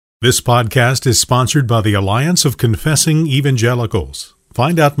This podcast is sponsored by the Alliance of Confessing Evangelicals.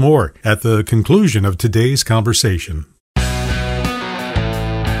 Find out more at the conclusion of today's conversation.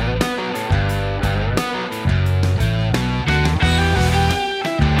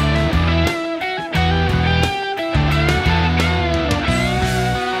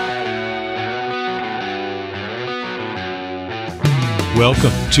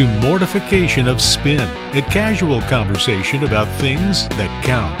 Welcome to Mortification of Spin, a casual conversation about things that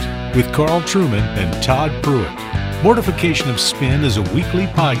count, with Carl Trueman and Todd Pruitt. Mortification of Spin is a weekly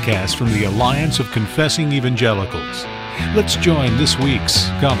podcast from the Alliance of Confessing Evangelicals. Let's join this week's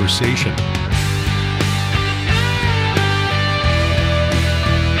conversation.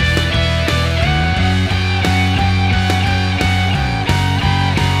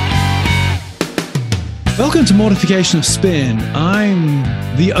 Welcome to Mortification of Spin. I'm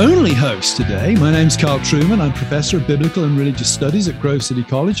the only host today. My name's Carl Trueman. I'm Professor of Biblical and Religious Studies at Grove City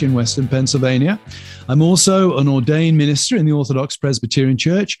College in Western Pennsylvania. I'm also an ordained minister in the Orthodox Presbyterian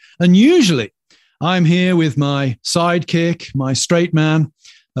Church. And usually I'm here with my sidekick, my straight man,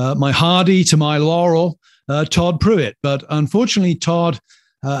 my Hardy to my Laurel, Todd Pruitt. But unfortunately, Todd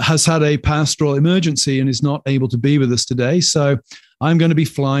has had a pastoral emergency and is not able to be with us today. So I'm going to be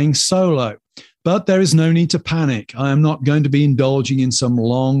flying solo. But there is no need to panic. I am not going to be indulging in some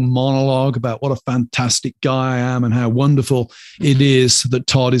long monologue about what a fantastic guy I am and how wonderful it is that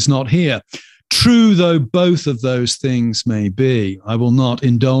Todd is not here. True though both of those things may be, I will not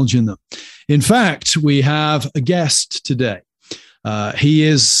indulge in them. In fact, we have a guest today. He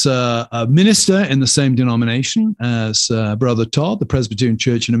is a minister in the same denomination as Brother Todd, the Presbyterian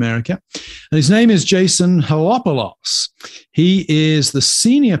Church in America. And his name is Jason Helopoulos. He is the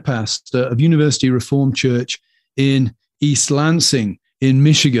senior pastor of University Reformed Church in East Lansing in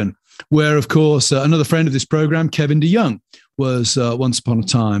Michigan, where, of course, another friend of this program, Kevin DeYoung, was once upon a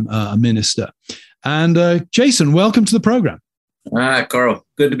time a minister. And Jason, welcome to the program. Carl,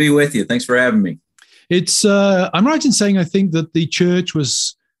 good to be with you. Thanks for having me. It's I'm right in saying I think that the church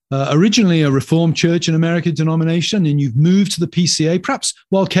was originally a Reformed Church in American denomination, and you've moved to the PCA, perhaps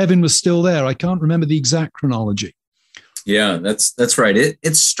while Kevin was still there. I can't remember the exact chronology. Yeah, that's right.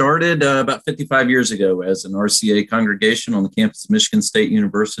 It started about 55 years ago as an RCA congregation on the campus of Michigan State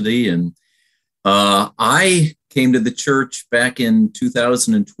University, and I came to the church back in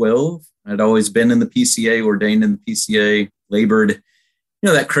 2012. I'd always been in the PCA, ordained in the PCA, labored. You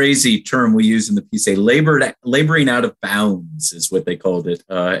know, that crazy term we use in the PCA, laboring out of bounds is what they called it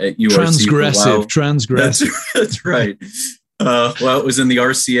at URC. Transgressive. That's right. Well, it was in the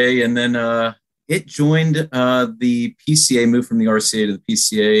RCA, and then it joined the PCA, moved from the RCA to the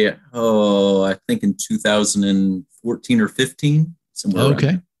PCA, I think in 2014 or 15, somewhere around.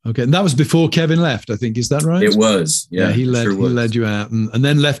 Okay. And that was before Kevin left, I think. Is that right? It was. Yeah, he led you out and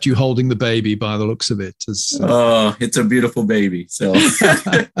then left you holding the baby by the looks of it. It's a beautiful baby. So,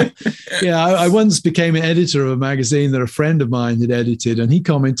 yeah, I once became an editor of a magazine that a friend of mine had edited. And he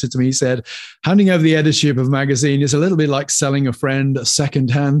commented to me, he said, handing over the editorship of a magazine is a little bit like selling a friend a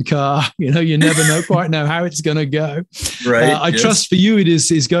second-hand car. You know, you never quite know how it's going to go. Right. I trust for you it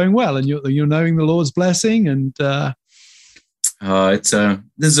is going well, and you're knowing the Lord's blessing and this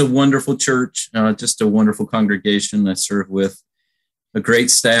is a wonderful church, just a wonderful congregation. I serve with a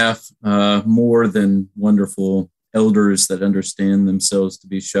great staff, more than wonderful elders that understand themselves to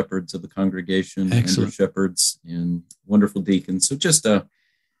be shepherds of the congregation. Excellent. And shepherds and wonderful deacons. So just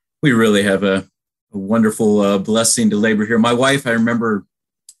we really have a wonderful blessing to labor here. My wife, I remember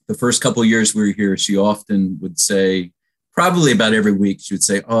the first couple of years we were here, she often would say, probably about every week, she would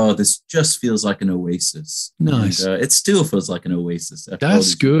say, "Oh, this just feels like an oasis." Nice. And, it still feels like an oasis.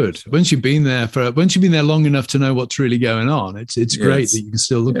 That's good. Once you've been there long enough to know what's really going on, it's great that you can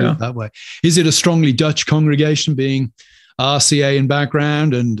still look at it that way. Is it a strongly Dutch congregation, being RCA in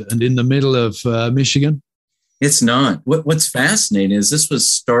background and in the middle of Michigan? It's not. What's fascinating is this was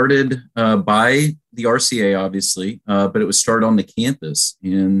started by the RCA, obviously, but it was started on the campus,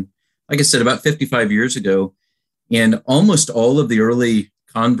 and like I said, about 55 years ago. And almost all of the early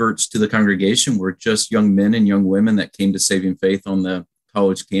converts to the congregation were just young men and young women that came to saving faith on the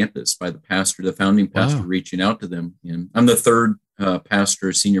college campus by the founding pastor, reaching out to them. And I'm the third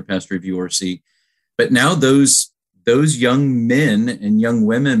senior pastor of URC. But now those young men and young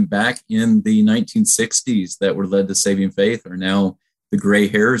women back in the 1960s that were led to saving faith are now the gray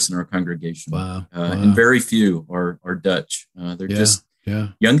hairs in our congregation. Wow. And very few are Dutch. They're just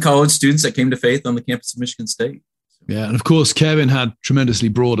young college students that came to faith on the campus of Michigan State. Yeah, and of course, Kevin had tremendously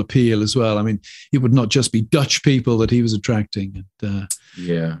broad appeal as well. I mean, it would not just be Dutch people that he was attracting. And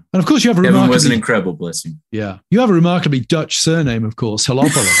of course, you have a Kevin was an incredible blessing. Yeah, you have a remarkably Dutch surname, of course,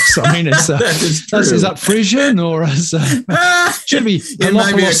 Helopoulos. I mean, it's is that Frisian or should be? It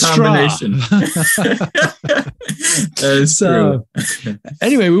might be a combination. So,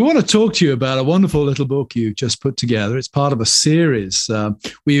 anyway, we want to talk to you about a wonderful little book you just put together. It's part of a series.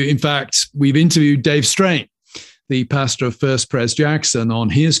 We've interviewed Dave Strain, the pastor of First Pres Jackson, on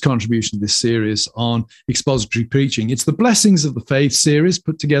his contribution to this series on expository preaching. It's the Blessings of the Faith series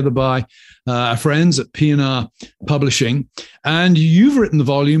put together by our friends at P&R Publishing. And you've written the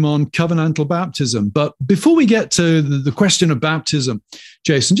volume on covenantal baptism. But before we get to the question of baptism,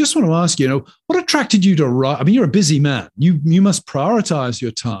 Jason, just want to ask you, what attracted you to write? I mean, you're a busy man. You must prioritize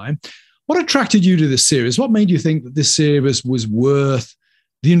your time. What attracted you to this series? What made you think that this series was worth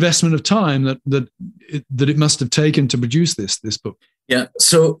the investment of time that it must have taken to produce this book? Yeah.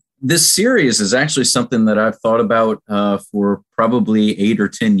 So this series is actually something that I've thought about for probably 8 or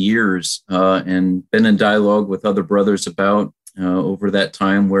 10 years and been in dialogue with other brothers about over that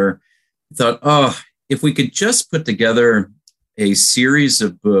time, where I thought, if we could just put together a series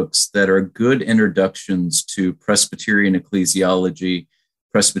of books that are good introductions to Presbyterian ecclesiology,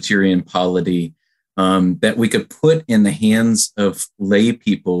 Presbyterian polity, that we could put in the hands of lay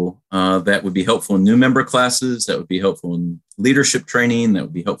people that would be helpful in new member classes, that would be helpful in leadership training, that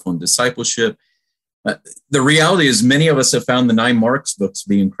would be helpful in discipleship. The reality is many of us have found the 9 Marks books to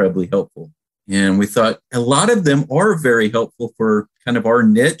be incredibly helpful. And we thought a lot of them are very helpful for kind of our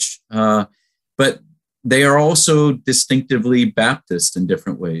niche, but they are also distinctively Baptist in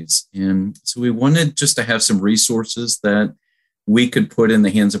different ways. And so we wanted just to have some resources that we could put in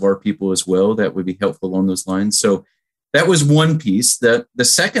the hands of our people as well that would be helpful along those lines. So that was one piece. The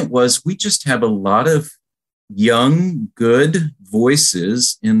second was we just have a lot of young, good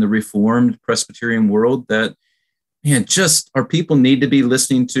voices in the Reformed Presbyterian world that, just our people need to be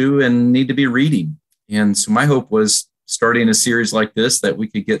listening to and need to be reading. And so my hope was starting a series like this, that we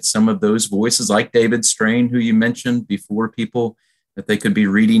could get some of those voices like David Strain, who you mentioned before, people that they could be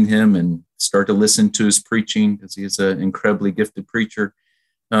reading him and start to listen to his preaching, because he is an incredibly gifted preacher.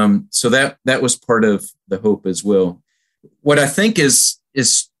 So that was part of the hope as well. What I think is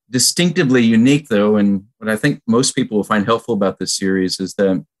distinctively unique, though, and what I think most people will find helpful about this series, is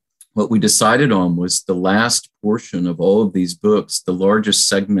that what we decided on was the last portion of all of these books. The largest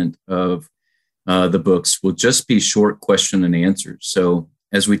segment of the books will just be short question and answers. So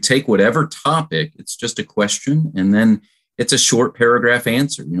as we take whatever topic, it's just a question, and then it's a short paragraph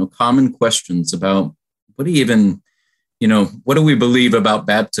answer, common questions about what do we believe about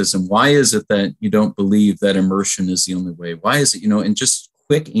baptism? Why is it that you don't believe that immersion is the only way? Why is it, and just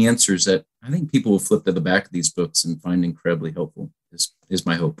quick answers that I think people will flip to the back of these books and find incredibly helpful is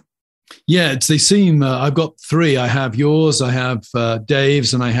my hope. Yeah, they seem, I've got 3. I have yours, I have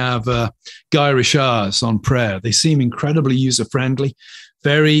Dave's, and I have Guy Richard's on prayer. They seem incredibly user-friendly,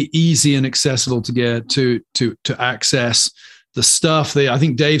 very easy and accessible to get to access the stuff. I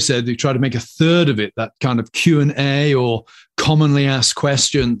think Dave said they try to make a third of it that kind of Q&A or commonly asked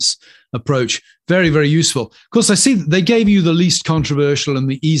questions approach. Very, very useful. Of course, I see that they gave you the least controversial and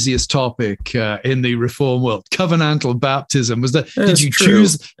the easiest topic in the Reform world, covenantal baptism. Was that? Did you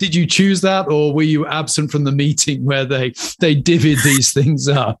choose that, or were you absent from the meeting where they divvied these things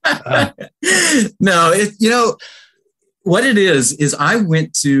up? No, what it is I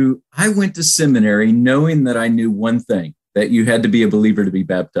went to seminary knowing that I knew one thing, that you had to be a believer to be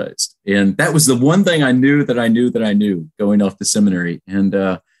baptized. And that was the one thing I knew going off to seminary.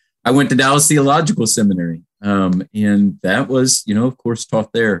 And I went to Dallas Theological Seminary. And that was, of course,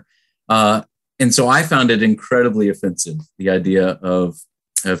 taught there. And so I found it incredibly offensive, the idea of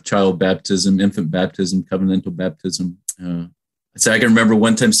child baptism, infant baptism, covenantal baptism. So I can remember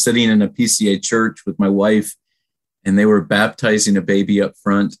one time sitting in a PCA church with my wife, and they were baptizing a baby up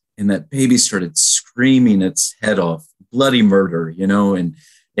front, and that baby started screaming its head off, bloody murder,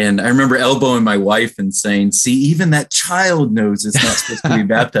 and I remember elbowing my wife and saying, see, even that child knows it's not supposed to be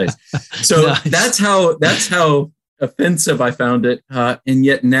baptized. So nice. That's how offensive I found it. And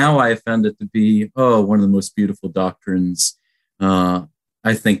yet now I have found it to be, one of the most beautiful doctrines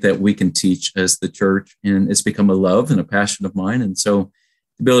I think that we can teach as the church, and it's become a love and a passion of mine. And so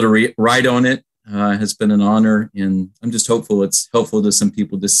to be able to write on it has been an honor, and I'm just hopeful it's helpful to some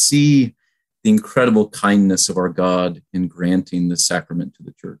people to see the incredible kindness of our God in granting the sacrament to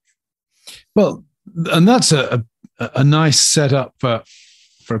the church. Well, and that's a nice setup for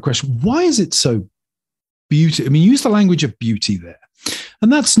a question. Why is it so beautiful? I mean, use the language of beauty there.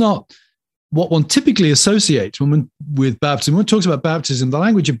 And that's not what one typically associates with baptism. When one talks about baptism, the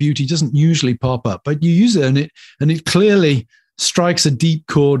language of beauty doesn't usually pop up, but you use it and it clearly strikes a deep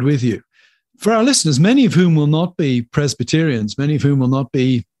chord with you. For our listeners, many of whom will not be Presbyterians, many of whom will not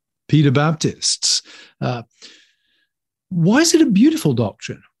be Peter Baptists, why is it a beautiful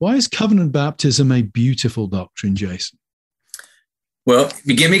doctrine? Why is covenant baptism a beautiful doctrine, Jason? Well, if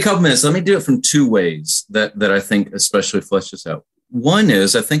you give me a couple minutes, let me do it from two ways that I think especially flesh this out. One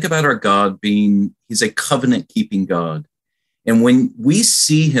is I think about our God he's a covenant-keeping God. And when we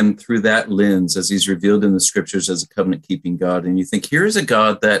see him through that lens, as he's revealed in the scriptures as a covenant-keeping God, and you think, here's a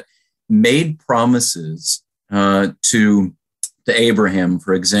God that made promises to Abraham,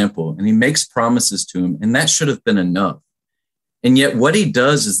 for example, and he makes promises to him, and that should have been enough. And yet what he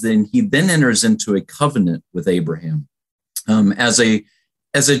does is he enters into a covenant with Abraham as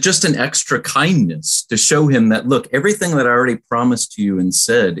just an extra kindness to show him that, look, everything that I already promised to you and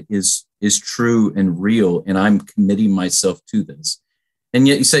said is true and real, and I'm committing myself to this. And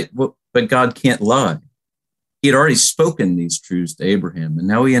yet you say, well, but God can't lie. He had already spoken these truths to Abraham, and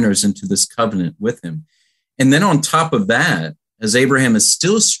now he enters into this covenant with him. And then on top of that, as Abraham is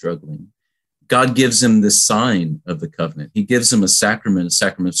still struggling, God gives him this sign of the covenant. He gives him a sacrament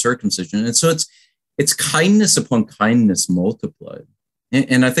of circumcision. And so it's kindness upon kindness multiplied.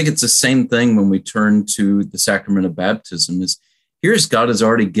 And I think it's the same thing when we turn to the sacrament of baptism. Is here's God has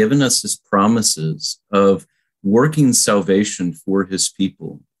already given us his promises of working salvation for his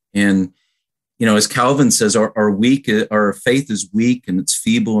people. And, as Calvin says, our faith is weak and it's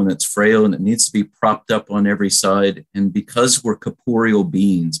feeble and it's frail and it needs to be propped up on every side. And because we're corporeal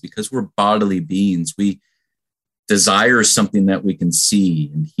beings, because we're bodily beings, we desire something that we can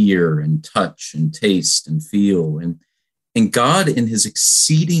see and hear and touch and taste and feel. And God, in his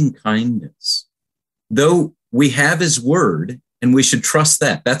exceeding kindness, though we have his word and we should trust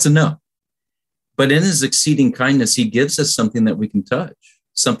that, that's enough. But in his exceeding kindness, he gives us something that we can touch,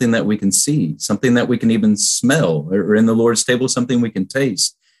 something that we can see, something that we can even smell, or in the Lord's table, something we can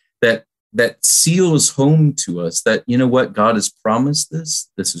taste, that seals home to us that, what, God has promised this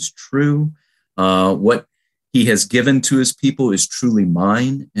is true. What he has given to his people is truly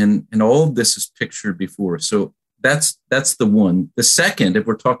mine. And all of this is pictured before. So that's the one. The second, if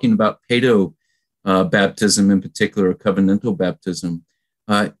we're talking about pedo baptism in particular, covenantal baptism,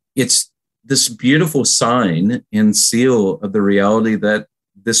 it's this beautiful sign and seal of the reality that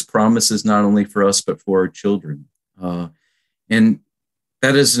this promise is not only for us, but for our children. And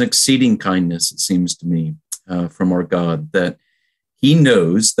that is an exceeding kindness, it seems to me, from our God, that he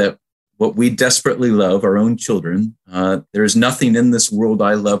knows that what we desperately love, our own children, there's nothing in this world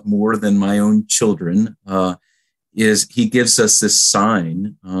I love more than my own children, is he gives us this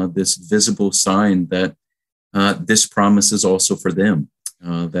sign, this visible sign that this promise is also for them,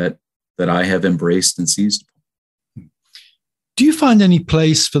 that I have embraced and seized upon. Do you find any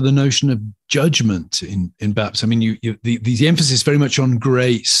place for the notion of judgment in baptism? I mean, the emphasis very much on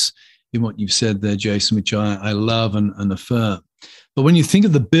grace in what you've said there, Jason, which I love and affirm. But when you think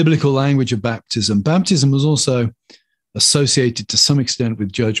of the biblical language of baptism was also associated to some extent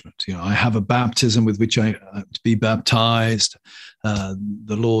with judgment. I have a baptism with which I to be baptized. The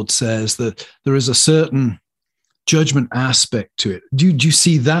Lord says that there is a certain judgment aspect to it. Do you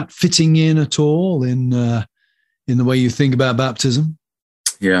see that fitting in at all in the way you think about baptism?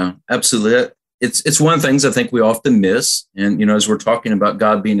 Yeah, absolutely. It's one of the things I think we often miss. And, as we're talking about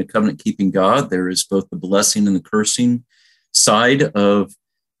God being a covenant-keeping God, there is both the blessing and the cursing side of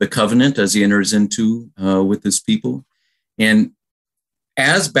the covenant as he enters into with his people. And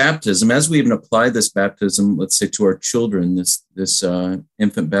as baptism, as we even apply this baptism, let's say to our children, this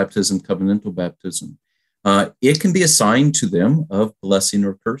infant baptism, covenantal baptism, it can be a sign to them of blessing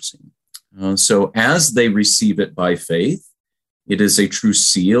or cursing. So as they receive it by faith, it is a true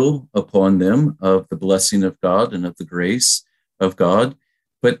seal upon them of the blessing of God and of the grace of God.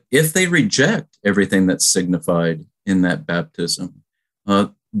 But if they reject everything that's signified in that baptism,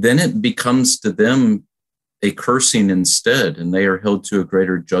 then it becomes to them a cursing instead, and they are held to a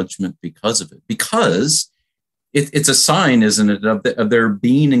greater judgment because of it. Because it's a sign, isn't it, of their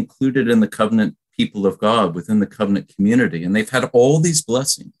being included in the covenant people of God within the covenant community. And they've had all these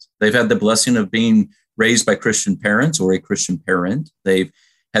blessings. They've had the blessing of being raised by Christian parents or a Christian parent. They've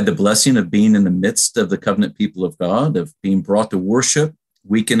had the blessing of being in the midst of the covenant people of God, of being brought to worship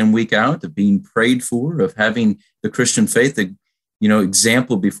week in and week out, of being prayed for, of having the Christian faith,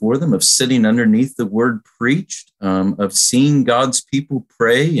 example before them, of sitting underneath the word preached, of seeing God's people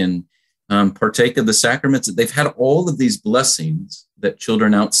pray and partake of the sacraments. They've had all of these blessings that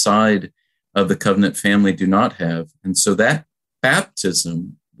children outside of the covenant family do not have. And so that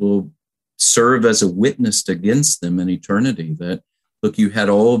baptism will serve as a witness against them in eternity that, look, you had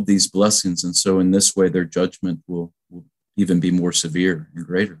all of these blessings, and so in this way their judgment will even be more severe and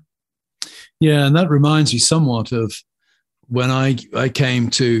greater. Yeah, and that reminds me somewhat of when I came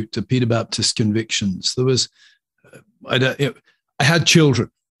to Peter Baptist convictions. There was, I had children.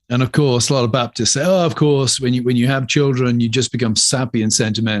 And of course, a lot of Baptists say, "Oh, of course, when you have children, you just become sappy and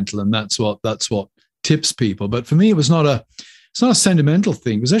sentimental, and that's what tips people." But for me, it's not a sentimental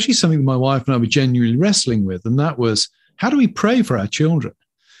thing. It was actually something my wife and I were genuinely wrestling with, and that was, how do we pray for our children?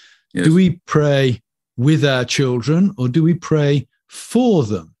 Yes. Do we pray with our children, or do we pray for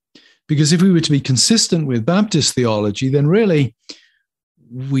them? Because if we were to be consistent with Baptist theology, then really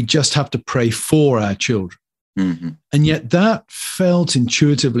we just have to pray for our children. Mm-hmm. And yet that felt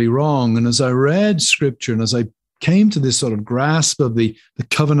intuitively wrong. And as I read Scripture and as I came to this sort of grasp of the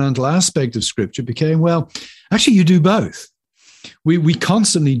covenantal aspect of Scripture, became, well, actually you do both. We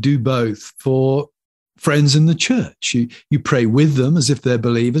constantly do both for friends in the church. You pray with them as if they're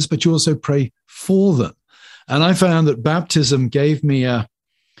believers, but you also pray for them. And I found that baptism gave me a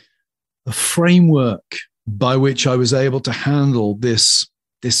framework by which I was able to handle this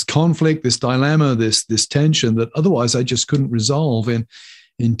conflict, this dilemma, this tension that otherwise I just couldn't resolve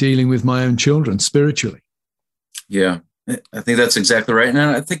in dealing with my own children spiritually. Yeah, I think that's exactly right. And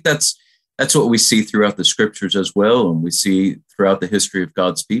I think that's what we see throughout the Scriptures as well. And we see throughout the history of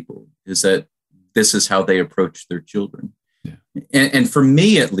God's people, is that this is how they approach their children. Yeah. And for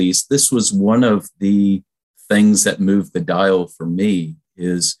me, at least, this was one of the things that moved the dial for me.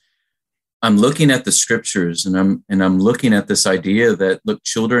 Is I'm looking at the Scriptures and I'm looking at this idea that, look,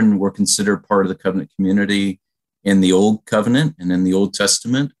 children were considered part of the covenant community in the Old Covenant and in the Old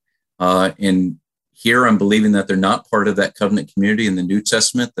Testament. And here I'm believing that they're not part of that covenant community in the New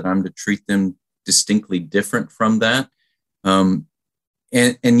Testament, that I'm to treat them distinctly different from that. And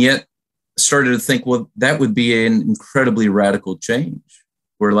yet started to think, well, that would be an incredibly radical change,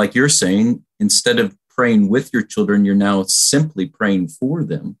 where, like you're saying, instead of praying with your children, you're now simply praying for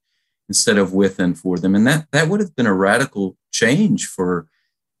them instead of with and for them. And that would have been a radical change for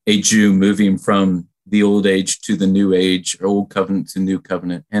a Jew moving from the old age to the new age, or old covenant to new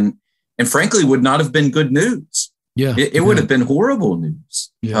covenant. And frankly, would not have been good news. Yeah, it would have been horrible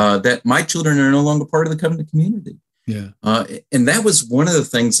news. Yeah. That my children are no longer part of the covenant community. Yeah. And that was one of the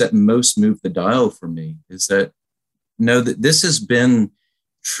things that most moved the dial for me, is that, that this has been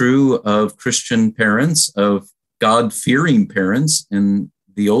true of Christian parents, of God-fearing parents in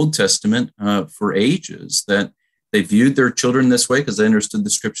the Old Testament for ages, that they viewed their children this way because they understood the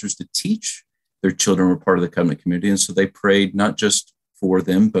Scriptures to teach their children were part of the covenant community. And so they prayed not just for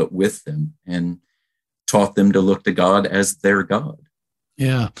them, but with them, and taught them to look to God as their God.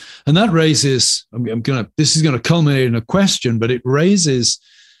 Yeah. And that raises, this is going to culminate in a question, but it raises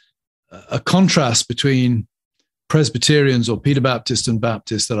a contrast between Presbyterians or Peter Baptist and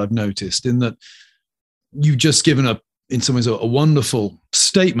Baptists that I've noticed, in that you've just given in some ways a wonderful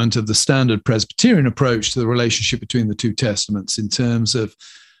statement of the standard Presbyterian approach to the relationship between the two testaments, in terms of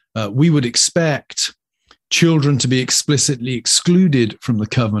we would expect children to be explicitly excluded from the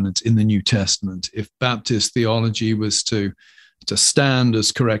covenant in the New Testament if Baptist theology was to stand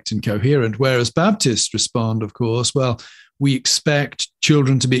as correct and coherent, whereas Baptists respond, of course, well, we expect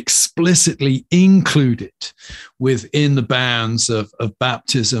children to be explicitly included within the bounds of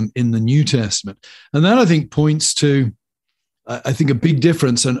baptism in the New Testament. And that, I think, points to, a big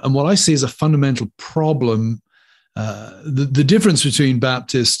difference, and what I see as a fundamental problem. The difference between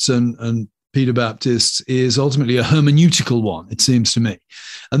Baptists and Peter Baptists is ultimately a hermeneutical one, it seems to me.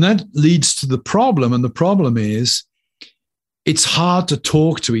 And that leads to the problem, and the problem is it's hard to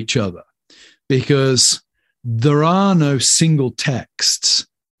talk to each other, because there are no single texts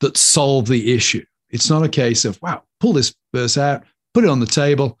that solve the issue. It's not a case of, wow, pull this verse out, put it on the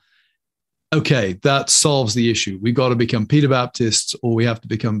table. Okay, that solves the issue. We've got to become Peter Baptists, or we have to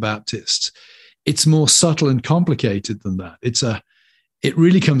become Baptists. It's more subtle and complicated than that. It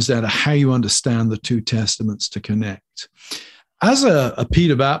really comes down to how you understand the two testaments to connect. As a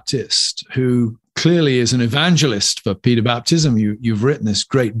Peter Baptist who clearly is an evangelist for Peter Baptism, you've written this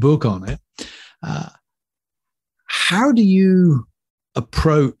great book on it. How do you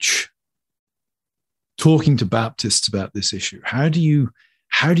approach talking to Baptists about this issue? How do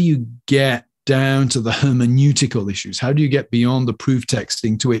you get down to the hermeneutical issues? How do you get beyond the proof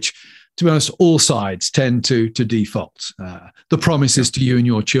texting to which, to be honest, all sides tend to default? The promises to you and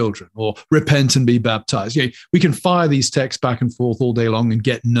your children, or repent and be baptized. We can fire these texts back and forth all day long and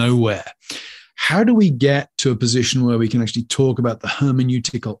get nowhere. How do we get to a position where we can actually talk about the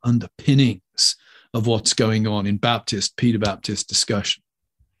hermeneutical underpinnings of what's going on in Baptist, Peter Baptist discussion?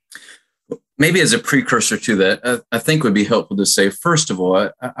 maybe as a precursor to that, I think would be helpful to say, first of all,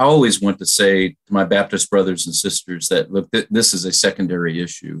 I always want to say to my Baptist brothers and sisters that, look, this is a secondary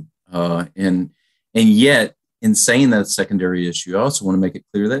issue. And yet, in saying that secondary issue, I also want to make it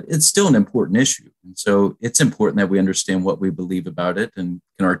clear that it's still an important issue. And so it's important that we understand what we believe about it and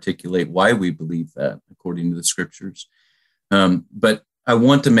can articulate why we believe that according to the scriptures. But I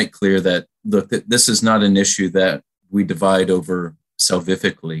want to make clear that, look, that this is not an issue that we divide over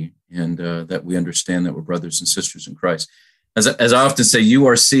salvifically, and that we understand that we're brothers and sisters in Christ. As I often say,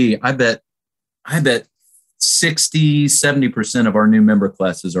 URC, I bet 60, 70% of our new member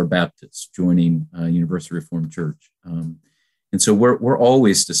classes are Baptists joining Universal Reformed Church. And so we're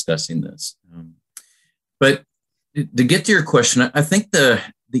always discussing this. But to get to your question, I think the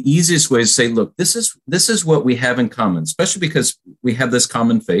easiest way to say, look, this is what we have in common, especially because we have this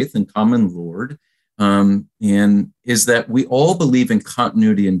common faith and common Lord, and is that we all believe in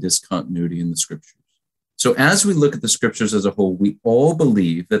continuity and discontinuity in the scriptures. So as we look at the scriptures as a whole, we all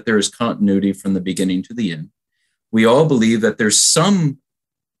believe that there is continuity from the beginning to the end. We all believe that there's some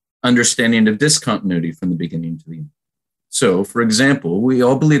understanding of discontinuity from the beginning to the end. So, for example, we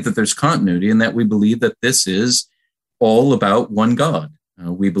all believe that there's continuity and that we believe that this is all about one God.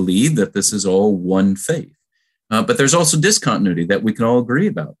 We believe that this is all one faith. But there's also discontinuity that we can all agree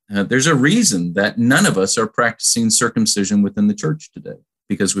about. There's a reason that none of us are practicing circumcision within the church today,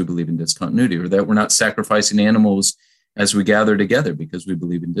 because we believe in discontinuity, or that we're not sacrificing animals as we gather together because we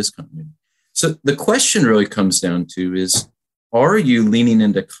believe in discontinuity. So the question really comes down to is, are you leaning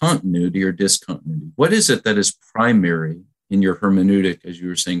into continuity or discontinuity? What is it that is primary in your hermeneutic, as you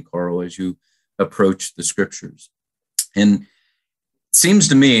were saying, Carl, as you approach the scriptures? And it seems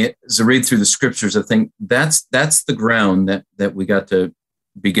to me, as I read through the scriptures, I think that's the ground that we got to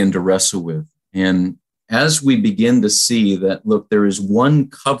begin to wrestle with. And as we begin to see that, look, there is one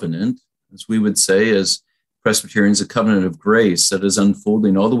covenant, as we would say as Presbyterians, a covenant of grace that is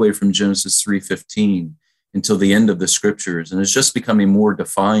unfolding all the way from Genesis 3:15 until the end of the scriptures, and is just becoming more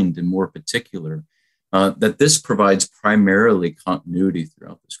defined and more particular, that this provides primarily continuity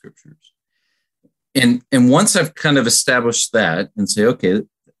throughout the scriptures. And once I've kind of established that and say, okay,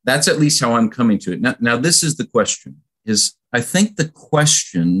 that's at least how I'm coming to it. Now this is the question, is I think the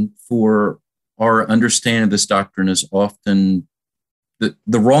question for our understanding of this doctrine is often,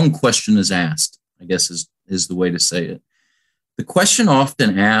 the wrong question is asked, I guess is the way to say it. The question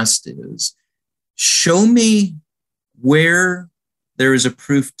often asked is, show me where there is a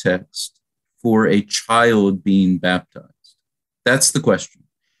proof text for a child being baptized. That's the question.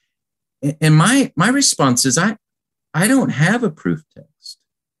 And my response is, I don't have a proof text,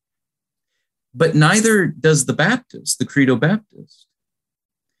 but neither does the Baptist, the Credo Baptist.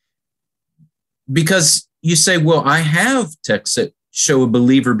 Because you say, well, I have texts that show a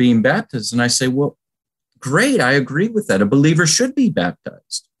believer being baptized. And I say, well, great, I agree with that. A believer should be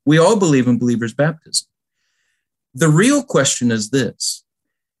baptized. We all believe in believers' baptism. The real question is this.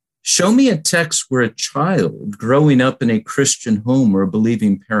 Show me a text where a child growing up in a Christian home or a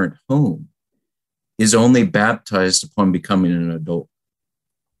believing parent home is only baptized upon becoming an adult.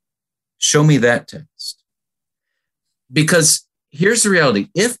 Show me that text. Because here's the reality.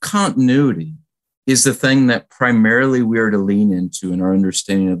 If continuity is the thing that primarily we are to lean into in our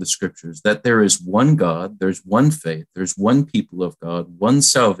understanding of the scriptures, that there is one God, there's one faith, there's one people of God, one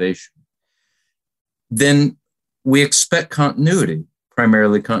salvation, then we expect continuity.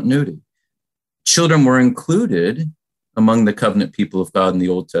 Primarily continuity. Children were included among the covenant people of God in the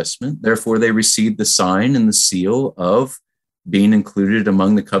Old Testament. Therefore, they received the sign and the seal of being included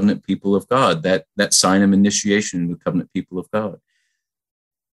among the covenant people of God, that sign of initiation in the covenant people of God.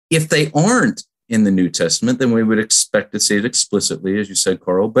 If they aren't in the New Testament, then we would expect to see it explicitly, as you said,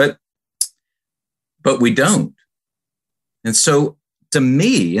 Carl, but we don't. And so, to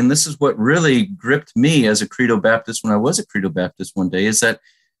me, and this is what really gripped me as a Credo Baptist when I was a Credo Baptist one day, is that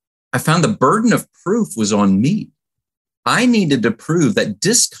I found the burden of proof was on me. I needed to prove that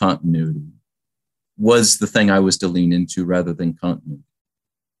discontinuity was the thing I was to lean into rather than continuity.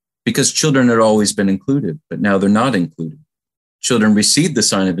 Because children had always been included, but now they're not included. Children received the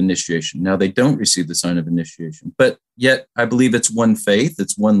sign of initiation. Now they don't receive the sign of initiation. But yet I believe it's one faith,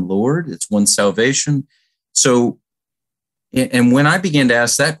 it's one Lord, it's one salvation. So, and when I began to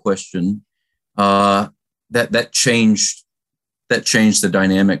ask that question, that changed the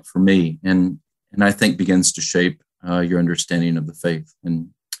dynamic for me, and I think begins to shape your understanding of the faith and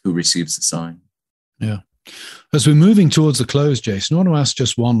who receives the sign. Yeah. As we're moving towards the close, Jason, I want to ask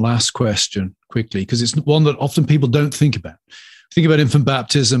just one last question quickly, because it's one that often people don't think about. Think about infant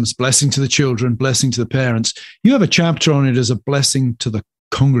baptisms, blessing to the children, blessing to the parents. You have a chapter on it as a blessing to the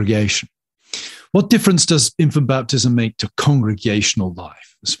congregation. What difference does infant baptism make to congregational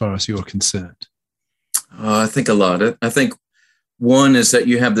life, as far as you're concerned? I think a lot. I think one is that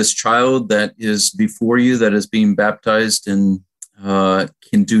you have this child that is before you that is being baptized and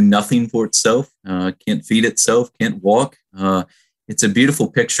can do nothing for itself, can't feed itself, can't walk. It's a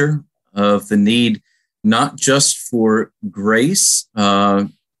beautiful picture of the need not just for grace to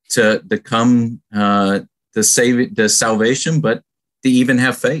come to save the salvation, but to even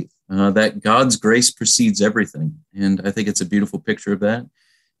have faith, that God's grace precedes everything. And I think it's a beautiful picture of that.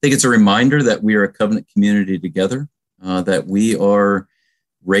 I think it's a reminder that we are a covenant community together, that we are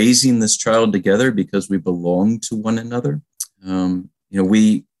raising this child together because we belong to one another.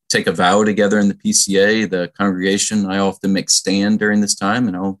 We take a vow together in the PCA, the congregation. I often make stand during this time,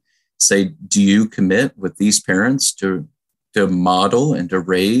 and I'll say, do you commit with these parents to model and to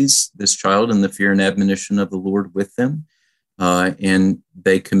raise this child in the fear and admonition of the Lord with them? And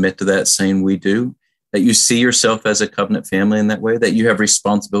they commit to that, saying, we do. That you see yourself as a covenant family in that way, that you have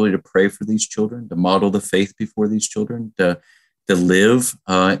responsibility to pray for these children, to model the faith before these children, to live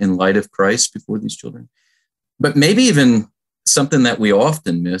in light of Christ before these children. But maybe even something that we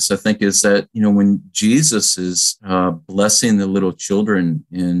often miss, I think, is that, when Jesus is blessing the little children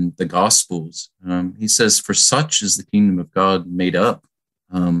in the Gospels, he says, for such is the kingdom of God made up,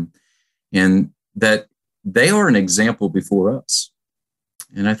 and that they are an example before us.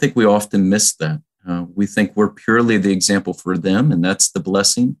 And I think we often miss that. We think we're purely the example for them, and that's the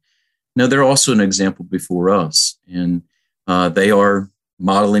blessing. No, they're also an example before us, and they are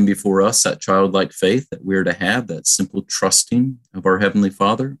modeling before us that childlike faith that we're to have, that simple trusting of our Heavenly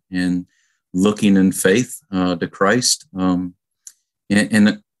Father and looking in faith to Christ. And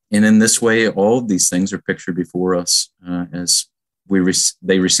in this way, all of these things are pictured before us as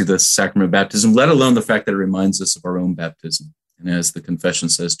they receive the sacrament of baptism, let alone the fact that it reminds us of our own baptism. And as the confession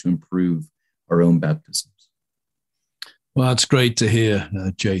says, to improve our own baptisms. Well, that's great to hear,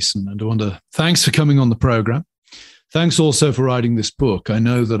 Jason. And thanks for coming on the program. Thanks also for writing this book. I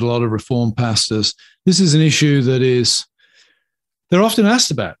know that a lot of Reformed pastors, this is an issue that they're often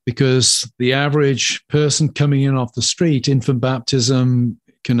asked about, because the average person coming in off the street, infant baptism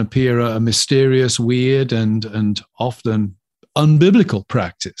can appear a mysterious, weird, and often unbiblical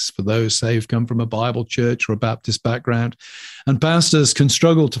practice for those, say, who've come from a Bible church or a Baptist background. And pastors can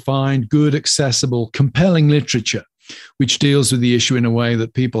struggle to find good, accessible, compelling literature which deals with the issue in a way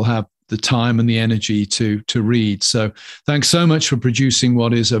that people have the time and the energy to read. So thanks so much for producing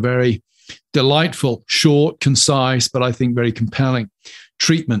what is a very delightful, short, concise, but I think very compelling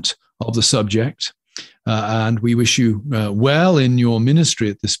treatment of the subject. And we wish you well in your ministry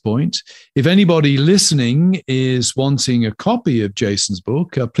at this point. If anybody listening is wanting a copy of Jason's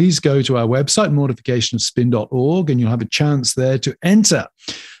book, please go to our website, mortificationofspin.org, and you'll have a chance there to enter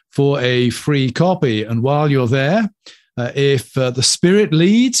for a free copy. And while you're there, if the Spirit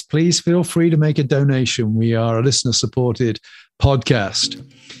leads, please feel free to make a donation. We are a listener-supported podcast.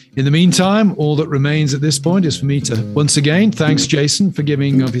 In the meantime, all that remains at this point is for me to once again thanks Jason for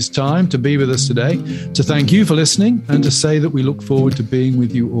giving of his time to be with us today, to thank you for listening, and to say that we look forward to being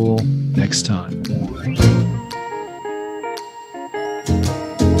with you all next time.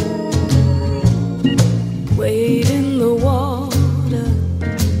 Wade in the water,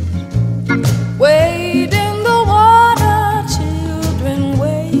 wade in the water, children,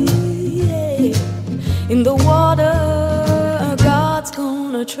 wade in the water. God's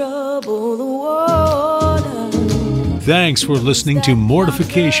gonna trouble the water. Thanks for listening to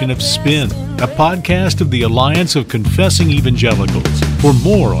Mortification of Spin, a podcast of the Alliance of Confessing Evangelicals. For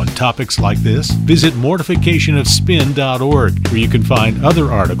more on topics like this, visit mortificationofspin.org, where you can find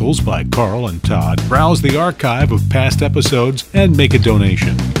other articles by Carl and Todd, browse the archive of past episodes, and make a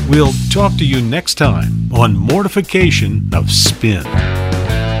donation. We'll talk to you next time on Mortification of Spin.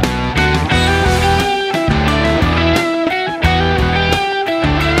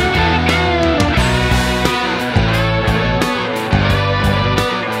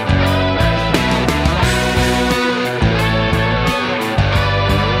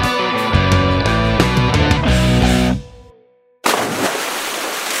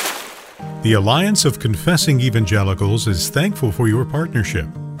 The Alliance of Confessing Evangelicals is thankful for your partnership.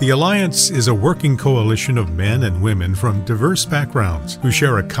 The Alliance is a working coalition of men and women from diverse backgrounds who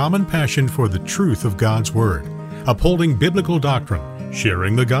share a common passion for the truth of God's Word, upholding biblical doctrine,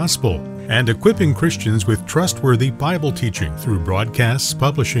 sharing the gospel, and equipping Christians with trustworthy Bible teaching through broadcasts,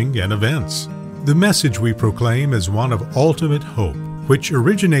 publishing, and events. The message we proclaim is one of ultimate hope, which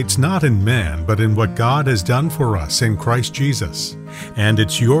originates not in man, but in what God has done for us in Christ Jesus. And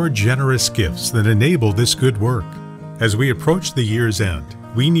it's your generous gifts that enable this good work. As we approach the year's end,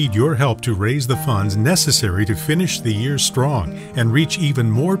 We need your help to raise the funds necessary to finish the year strong and reach even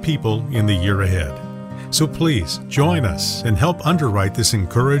more people in the year ahead. So please join us and help underwrite this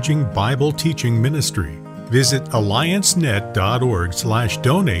encouraging Bible teaching ministry. Visit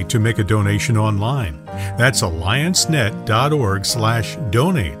alliancenet.org/donate to make a donation online. That's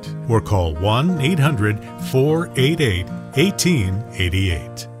alliancenet.org/donate or call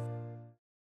 1-800-488-1888.